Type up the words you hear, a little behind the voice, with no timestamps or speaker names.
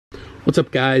What's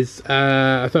up, guys?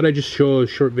 I thought I'd just show a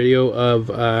short video of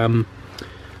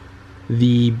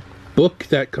the book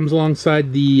that comes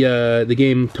alongside the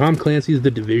game, Tom Clancy's The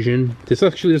Division. This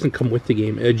actually doesn't come with the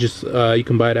game. It just you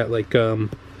can buy it at like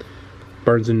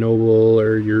Barnes and Noble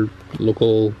or your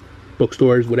local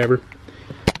bookstores, whatever.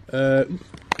 You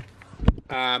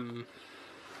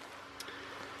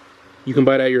can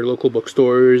buy it at your local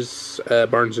bookstores,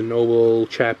 Barnes and Noble,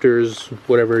 Chapters,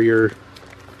 whatever your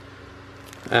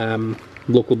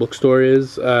local bookstore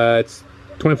is. It's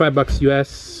 25 bucks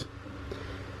US,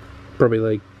 probably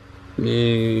like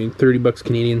 30 bucks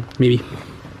Canadian, maybe.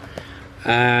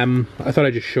 I thought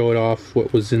I'd just show it off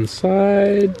what was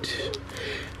inside.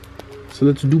 So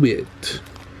let's do it.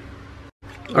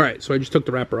 Alright, so I just took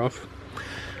the wrapper off.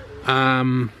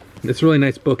 It's a really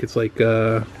nice book. It's like,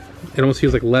 it almost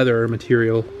feels like leather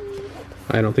material.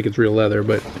 I don't think it's real leather,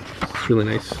 but it's really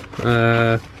nice.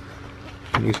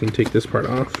 You can take this part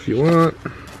off if you want.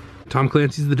 Tom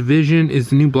Clancy's The Division is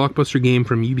the new blockbuster game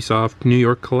from Ubisoft. New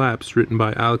York Collapse, written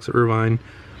by Alex Irvine,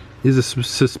 is a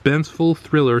suspenseful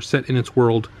thriller set in its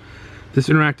world. This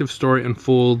interactive story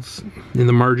unfolds in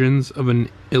the margins of an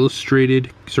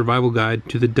illustrated survival guide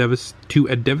to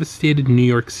a devastated New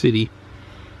York City.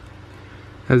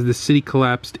 As the city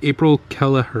collapsed, April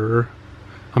Kelleher,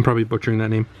 I'm probably butchering that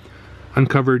name,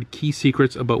 uncovered key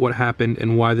secrets about what happened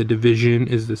and why the Division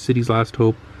is the city's last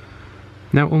hope.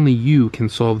 Now only you can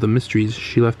solve the mysteries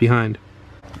she left behind.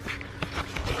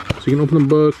 So you can open the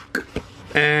book.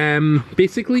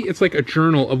 Basically, it's like a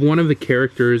journal of one of the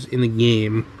characters in the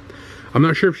game. I'm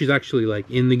not sure if she's actually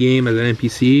like in the game as an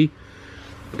NPC,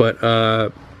 but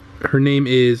her name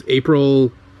is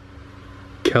April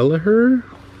Kelleher.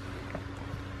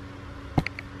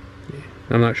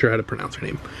 I'm not sure how to pronounce her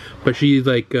name, but she's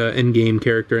like an in-game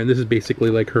character, and this is basically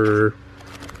like her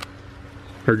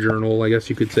journal, I guess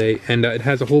you could say. And it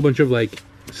has a whole bunch of like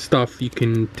stuff you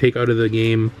can take out of the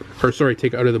game, or sorry,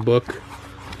 take out of the book.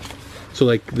 So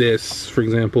like this, for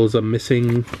example, is a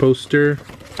missing poster.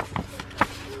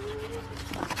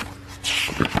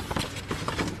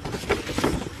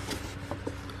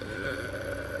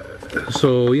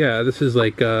 So yeah, this is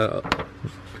like I'm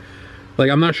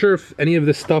not sure if any of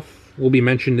this stuff will be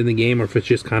mentioned in the game or if it's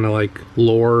just kind of like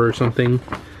lore or something.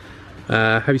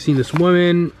 Have you seen this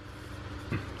woman?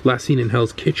 Last seen in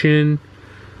Hell's Kitchen.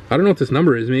 I don't know what this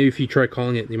number is. Maybe if you try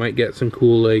calling it, you might get some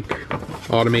cool like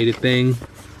automated thing.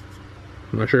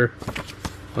 I'm not sure.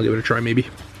 I'll give it a try maybe.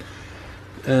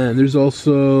 And there's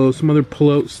also some other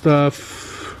pull-out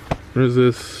stuff. There's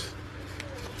this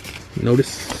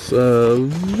notice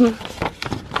of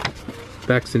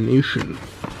vaccination.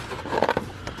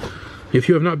 If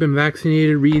you have not been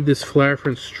vaccinated, read this flyer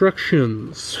for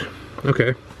instructions.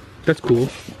 Okay, that's cool.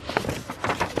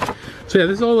 So yeah,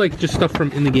 this is all like just stuff from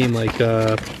in the game, like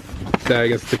that I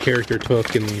guess the character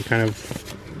took and kind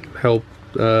of held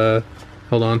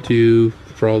on to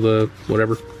for all the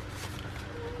whatever.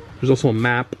 There's also a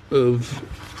map of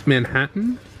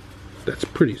Manhattan. That's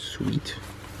pretty sweet.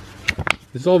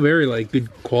 It's all very like good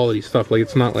quality stuff. Like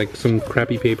it's not like some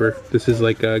crappy paper. This is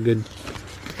like a good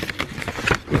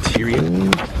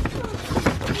material.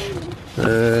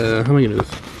 How am I gonna do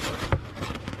this?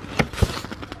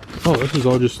 Oh, this is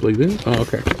all just like this? Oh,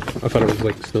 okay. I thought it was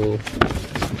like still.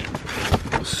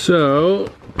 So,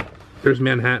 there's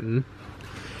Manhattan.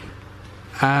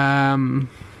 On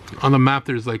the map,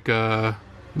 there's like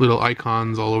little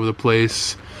icons all over the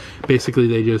place. Basically,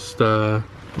 they just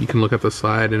you can look at the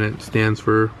side, and it stands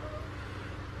for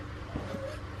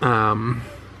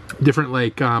different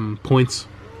like points.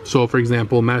 So, for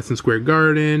example, Madison Square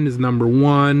Garden is number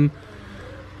 1,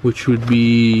 which would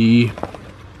be.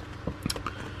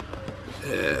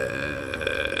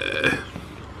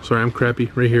 Sorry, I'm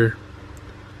crappy right here.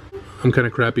 I'm kind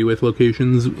of crappy with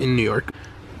locations in New York.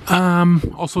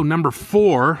 Also, number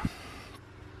 4.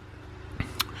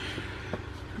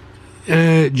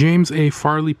 James A.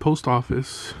 Farley Post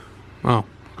Office. Oh,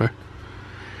 okay.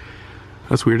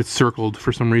 That's weird. It's circled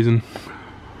for some reason.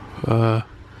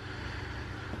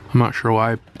 I'm not sure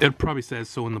why. It probably says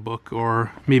so in the book,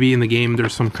 or maybe in the game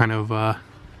there's some kind of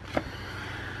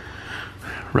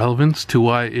relevance to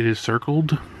why it is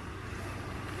circled.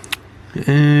 But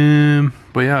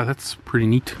yeah, that's pretty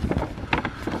neat.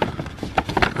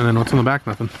 And then what's on the back?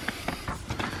 Nothing.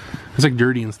 It's like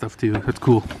dirty and stuff too. That's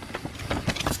cool.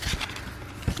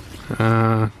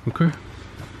 Okay.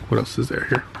 What else is there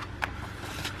here?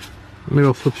 Maybe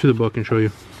I'll flip through the book and show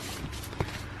you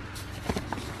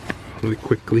really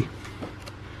quickly.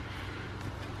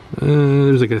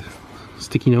 There's like a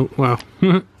sticky note. Wow.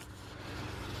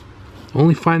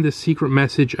 Only find the secret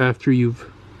message after you've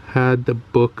had the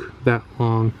book that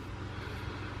long.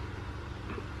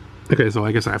 Okay, so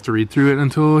I guess I have to read through it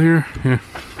until here. Yeah.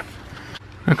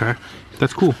 Okay,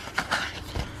 that's cool.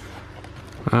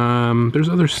 There's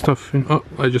other stuff in. Oh,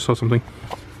 I just saw something.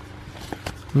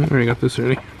 I already got this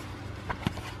already.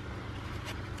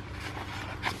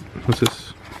 What's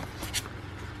this?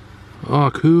 Oh,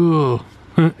 cool.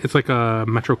 It's like a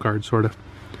Metro card, sort of.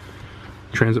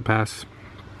 Transit pass.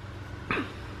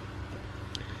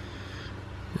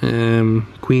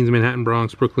 Queens, Manhattan,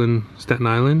 Bronx, Brooklyn, Staten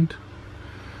Island.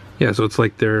 Yeah, so it's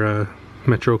like their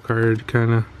Metro card,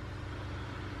 kind of.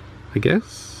 I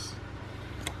guess.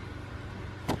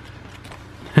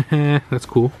 That's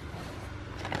cool.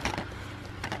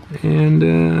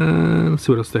 And let's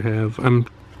see what else they have. I'm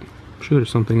sure there's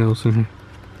something else in here.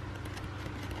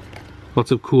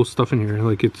 Lots of cool stuff in here.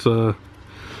 Like it's I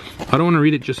don't want to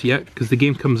read it just yet because the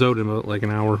game comes out in about like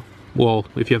an hour. Well,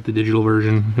 if you have the digital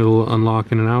version, it'll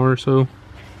unlock in an hour or so.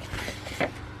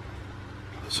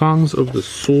 Songs of the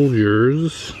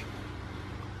Soldiers.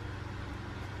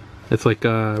 It's like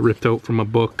ripped out from a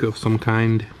book of some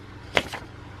kind.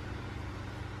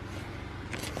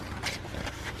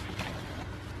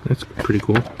 That's pretty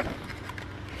cool.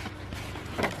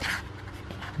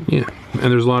 Yeah,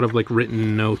 and there's a lot of like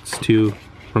written notes too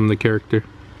from the character.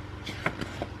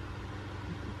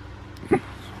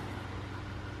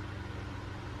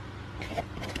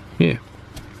 Yeah.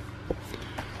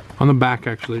 On the back,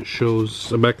 actually, it shows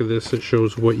the back of this. It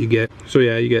shows what you get. So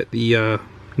yeah, you get the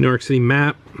New York City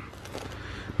map,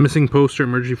 missing poster,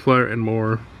 emergency flyer, and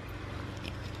more.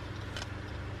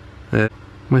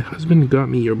 My husband got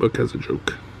me your book as a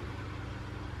joke.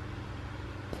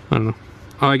 I don't know.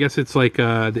 Oh, I guess it's like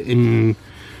the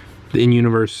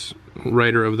in-universe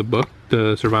writer of the book,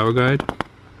 the survival guide.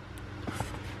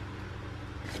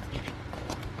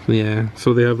 Yeah,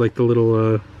 so they have like the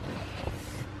little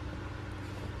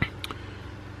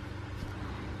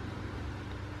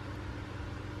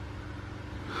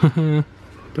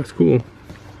that's cool.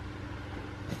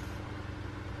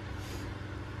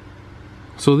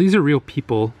 So these are real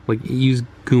people. Like Yves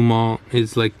Guillemot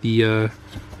is like the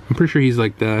I'm pretty sure he's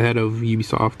like the head of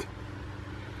Ubisoft.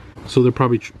 So they're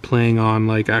probably playing on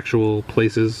like actual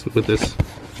places with this.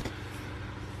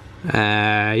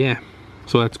 Yeah.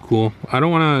 So that's cool. I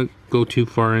don't want to go too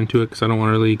far into it because I don't want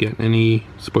to really get any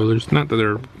spoilers. Not that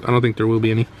I don't think there will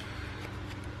be any.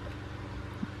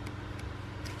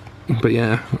 But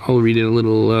yeah, I'll read it a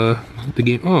little, the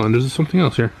game. Oh, and there's something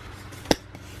else here.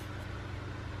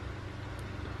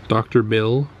 Dr.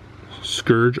 Bill,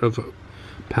 Scourge of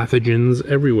Pathogens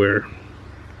Everywhere.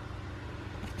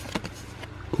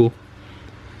 Cool.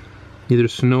 Neither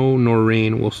snow nor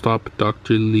rain will stop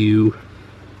Dr. Liu.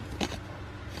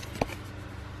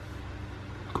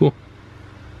 Cool.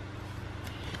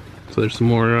 So there's some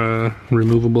more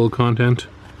removable content.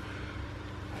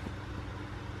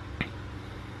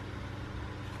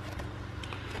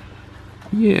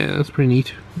 Yeah, that's pretty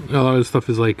neat. A lot of this stuff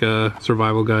is like a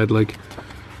survival guide, like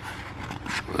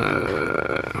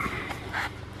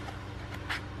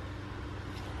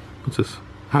what's this?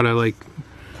 How to like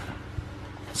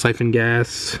siphon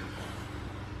gas,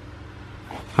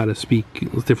 how to speak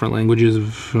different languages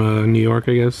of New York,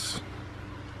 I guess.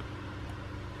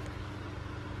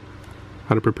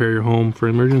 How to prepare your home for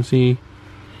emergency.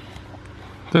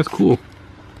 That's cool.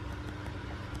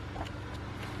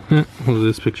 What is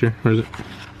this picture? Where is it?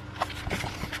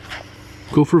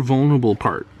 Go for vulnerable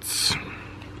parts.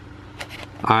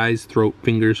 Eyes, throat,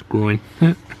 fingers, groin.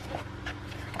 But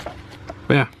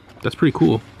yeah, that's pretty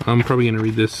cool. I'm probably gonna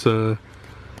read this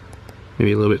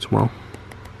maybe a little bit tomorrow.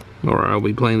 Or I'll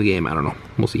be playing the game, I don't know.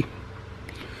 We'll see.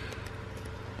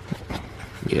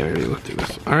 Yeah, I already looked at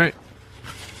this. Alright.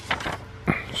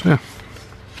 So yeah.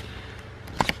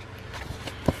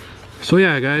 So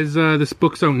yeah, guys, this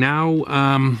book's out now.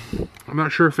 I'm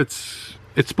not sure if it's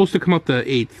supposed to come out the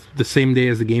 8th, the same day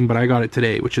as the game, but I got it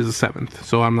today, which is the 7th.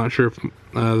 So I'm not sure if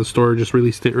the store just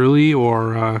released it early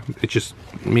or it just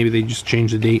maybe they just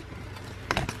changed the date.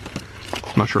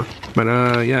 I'm not sure, but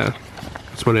yeah,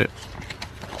 that's about it.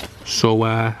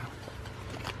 So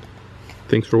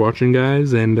thanks for watching,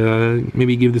 guys, and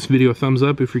maybe give this video a thumbs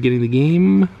up if you're getting the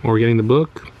game or getting the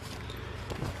book.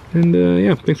 And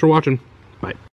yeah, thanks for watching. Bye.